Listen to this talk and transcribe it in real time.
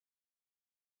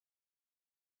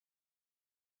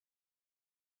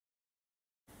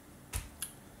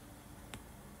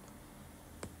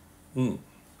Hmm.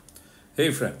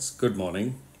 Hey friends, good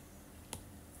morning.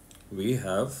 We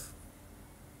have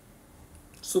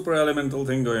super elemental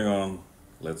thing going on.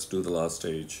 Let's do the last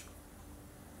stage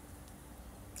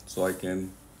so I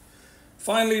can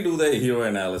finally do the hero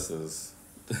analysis.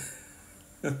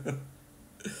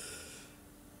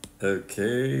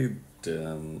 Okay,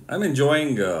 I'm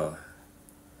enjoying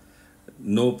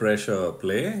no pressure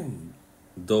play,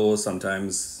 though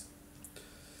sometimes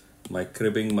my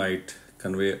cribbing might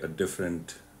convey a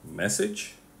different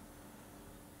message,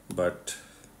 but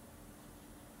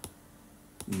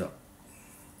no.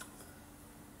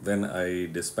 When I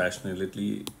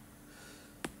dispassionately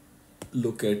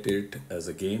look at it as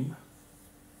a game,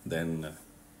 then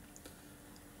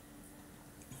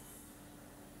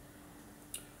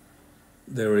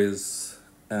there is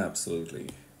absolutely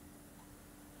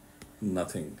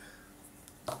nothing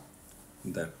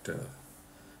that.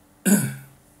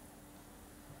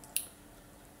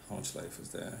 How much life is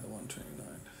there?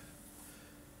 129.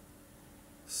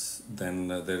 Then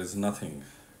there is nothing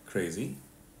crazy.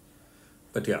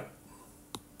 But yeah,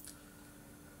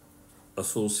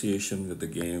 association with the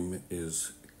game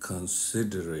is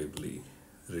considerably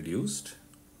reduced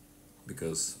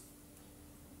because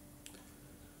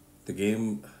the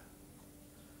game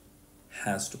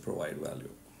has to provide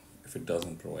value. If it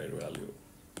doesn't provide value,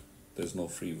 there's no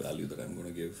free value that I'm going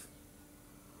to give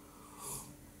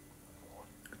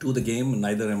to the game,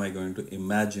 neither am I going to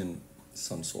imagine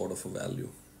some sort of a value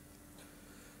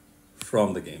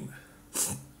from the game,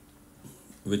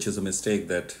 which is a mistake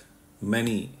that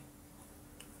many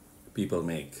people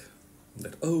make.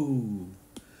 That, oh,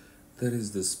 there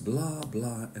is this blah,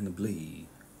 blah, and blee.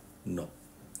 No,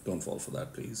 don't fall for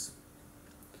that, please.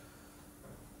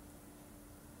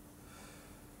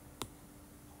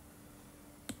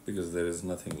 Because there is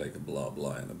nothing like a blah,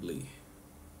 blah, and a blee.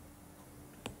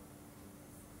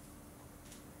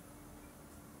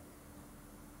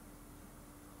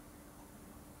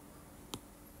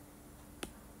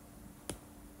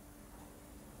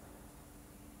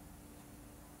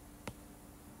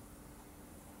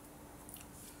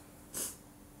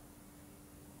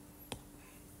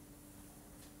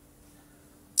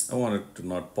 I wanted to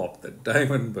not pop that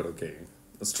diamond, but okay.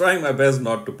 I was trying my best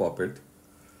not to pop it.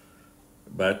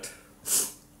 But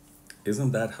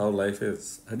isn't that how life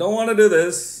is? I don't want to do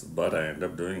this, but I end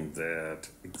up doing that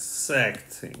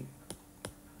exact thing.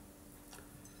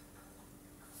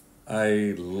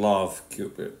 I love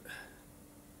Cupid.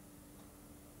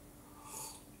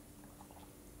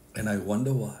 And I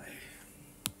wonder why.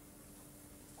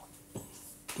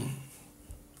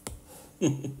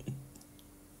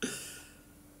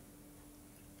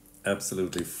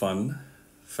 Absolutely fun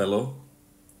fellow.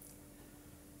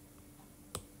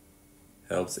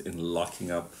 Helps in locking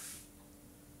up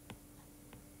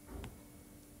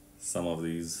some of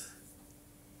these.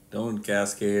 Don't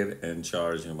cascade and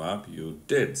charge him up. You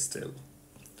did still.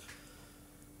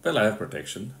 Well, I have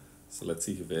protection. So let's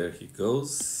see where he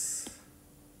goes.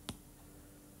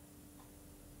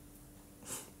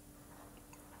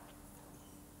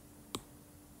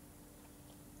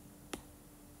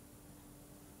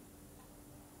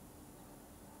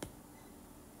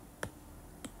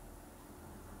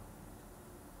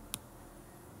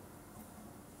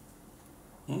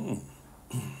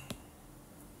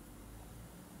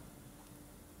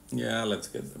 Yeah, let's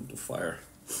get them to fire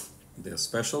their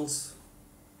specials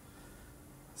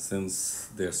since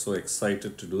they're so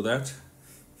excited to do that.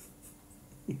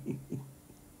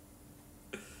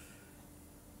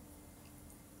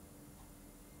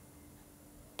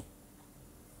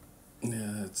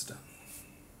 Yeah, it's done.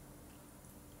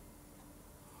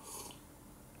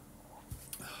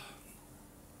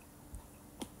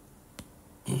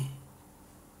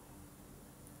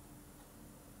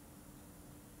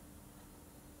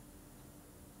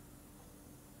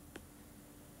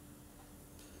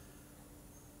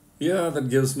 Yeah, that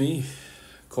gives me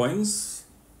coins.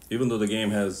 Even though the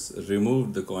game has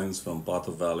removed the coins from Path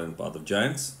of Valor and Path of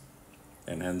Giants,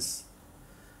 and hence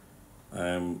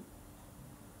I'm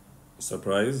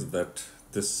surprised that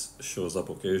this shows up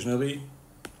occasionally.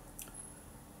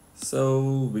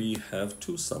 So we have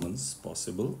two summons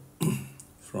possible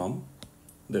from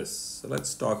this. So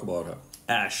let's talk about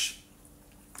Ash.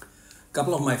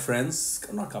 Couple of my friends,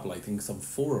 not a couple, I think some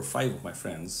 4 or 5 of my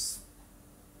friends,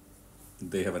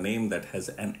 they have a name that has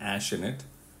an Ash in it,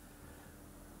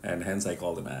 and hence I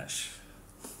call them Ash.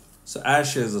 So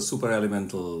Ash is a super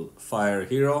elemental fire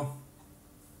hero,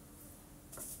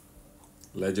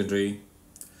 legendary,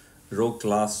 rogue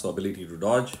class, so ability to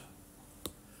dodge.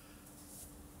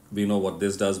 We know what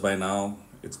this does by now.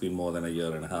 It's been more than a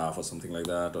year and a half or something like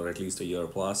that, or at least a year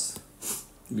plus.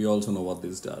 We also know what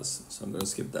this does, so I'm going to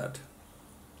skip that.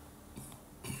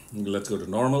 Let's go to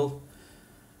normal.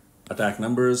 Attack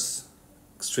numbers,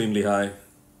 extremely high,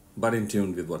 but in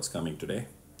tune with what's coming today.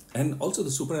 And also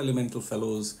the super elemental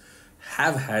fellows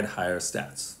have had higher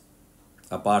stats,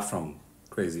 apart from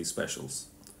crazy specials.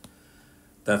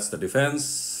 That's the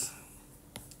defense,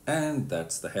 and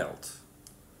that's the health.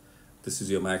 This is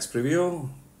your max preview.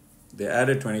 They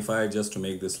added 25 just to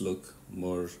make this look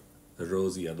more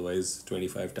rosy, otherwise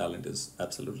 25 talent is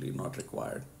absolutely not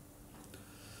required.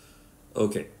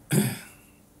 Okay.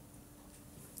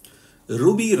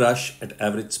 Ruby Rush at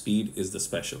average speed is the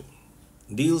special.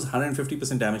 Deals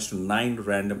 150% damage to 9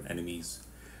 random enemies.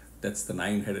 That's the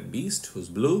 9-headed beast who's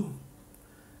blue.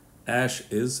 Ash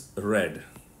is red.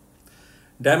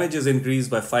 Damage is increased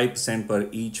by 5% per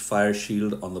each fire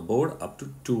shield on the board, up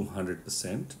to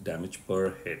 200% damage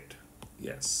per hit.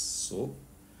 Yes, so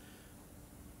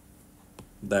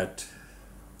that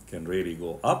can really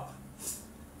go up.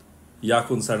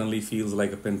 Yakun suddenly feels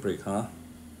like a pinprick, huh?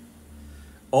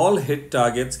 All hit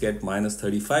targets get minus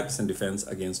 35% defense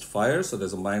against fire, so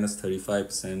there's a minus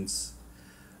 35%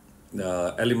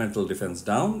 elemental defense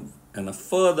down, and a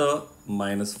further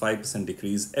minus 5%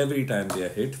 decrease every time they are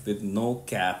hit with no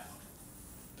cap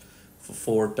for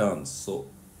 4 turns. So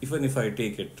even if I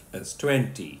take it as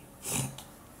 20,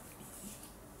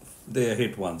 they are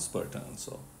hit once per turn,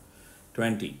 so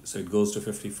 20, so it goes to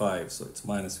 55, so it's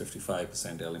minus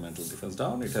 55% elemental defense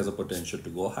down. It has a potential to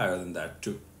go higher than that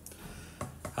too.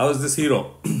 How is this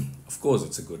hero? Of course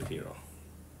it's a good hero.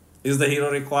 Is the hero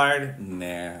required?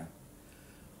 Nah.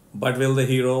 But will the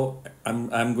hero,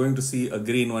 I'm going to see a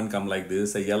green one come like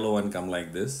this, a yellow one come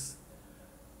like this.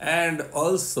 And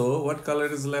also, what color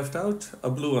is left out? A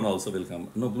blue one also will come.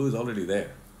 No, blue is already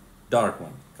there. Dark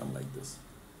one come like this.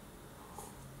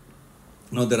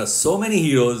 Now there are so many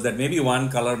heroes that maybe one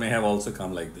color may have also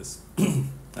come like this.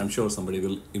 I'm sure somebody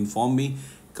will inform me,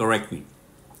 correct me.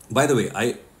 By the way,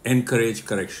 I encourage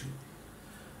correction,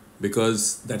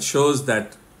 because that shows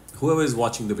that whoever is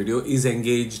watching the video is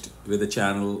engaged with the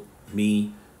channel,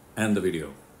 me, and the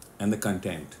video, and the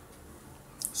content.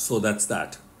 So that's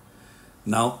that.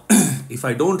 Now, if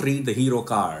I don't read the hero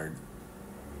card,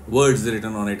 words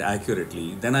written on it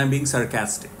accurately, then I'm being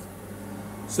sarcastic.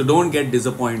 So don't get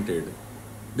disappointed,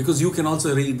 because you can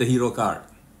also read the hero card.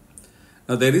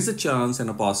 Now, there is a chance and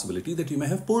a possibility that you may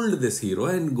have pulled this hero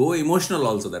and go emotional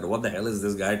also, that what the hell is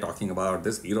this guy talking about?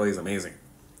 This hero is amazing.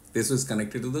 This is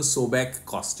connected to the Sobek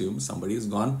costume. Somebody has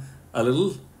gone a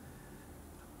little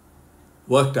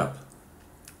worked up.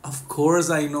 Of course,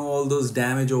 I know all those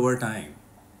damage over time.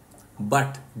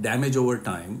 But damage over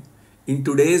time in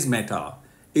today's meta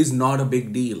is not a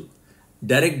big deal.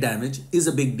 Direct damage is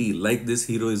a big deal, like this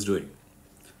hero is doing.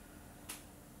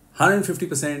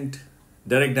 150%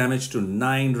 direct damage to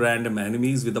 9 random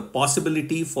enemies, with the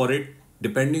possibility for it,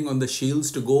 depending on the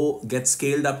shields, to get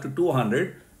scaled up to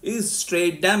 200, is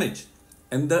straight damage.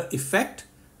 And the effect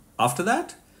after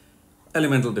that,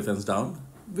 elemental defense down,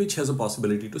 which has a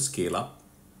possibility to scale up.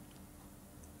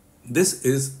 This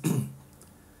is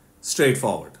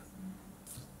straightforward.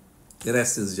 The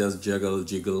rest is just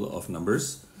jiggle of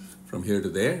numbers from here to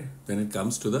there when it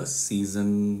comes to the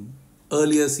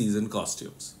earlier season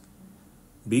costumes.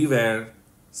 Beware,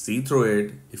 see through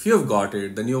it. If you have got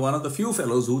it, then you're one of the few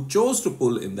fellows who chose to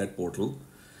pull in that portal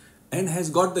and has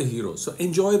got the hero. So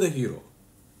enjoy the hero.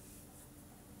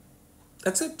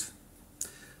 That's it.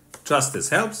 Trust this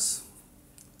helps.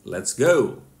 Let's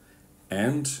go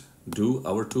and do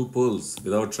our 2 pulls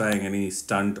without trying any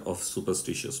stunt of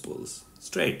superstitious pulls.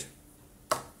 Straight.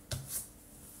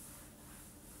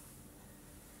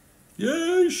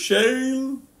 Yay,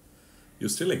 Shale! You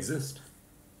still exist.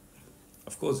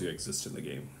 Of course you exist in the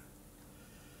game.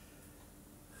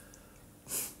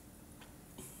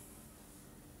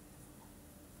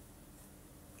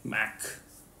 Mac.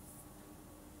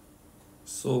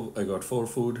 So I got 4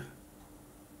 food,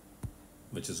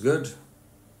 which is good.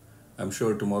 I'm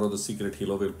sure tomorrow the secret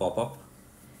helo will pop up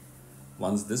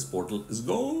once this portal is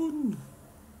gone.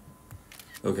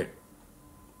 Okay.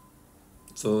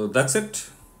 So that's it.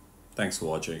 Thanks for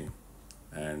watching.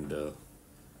 And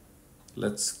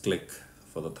let's click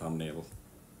for the thumbnail.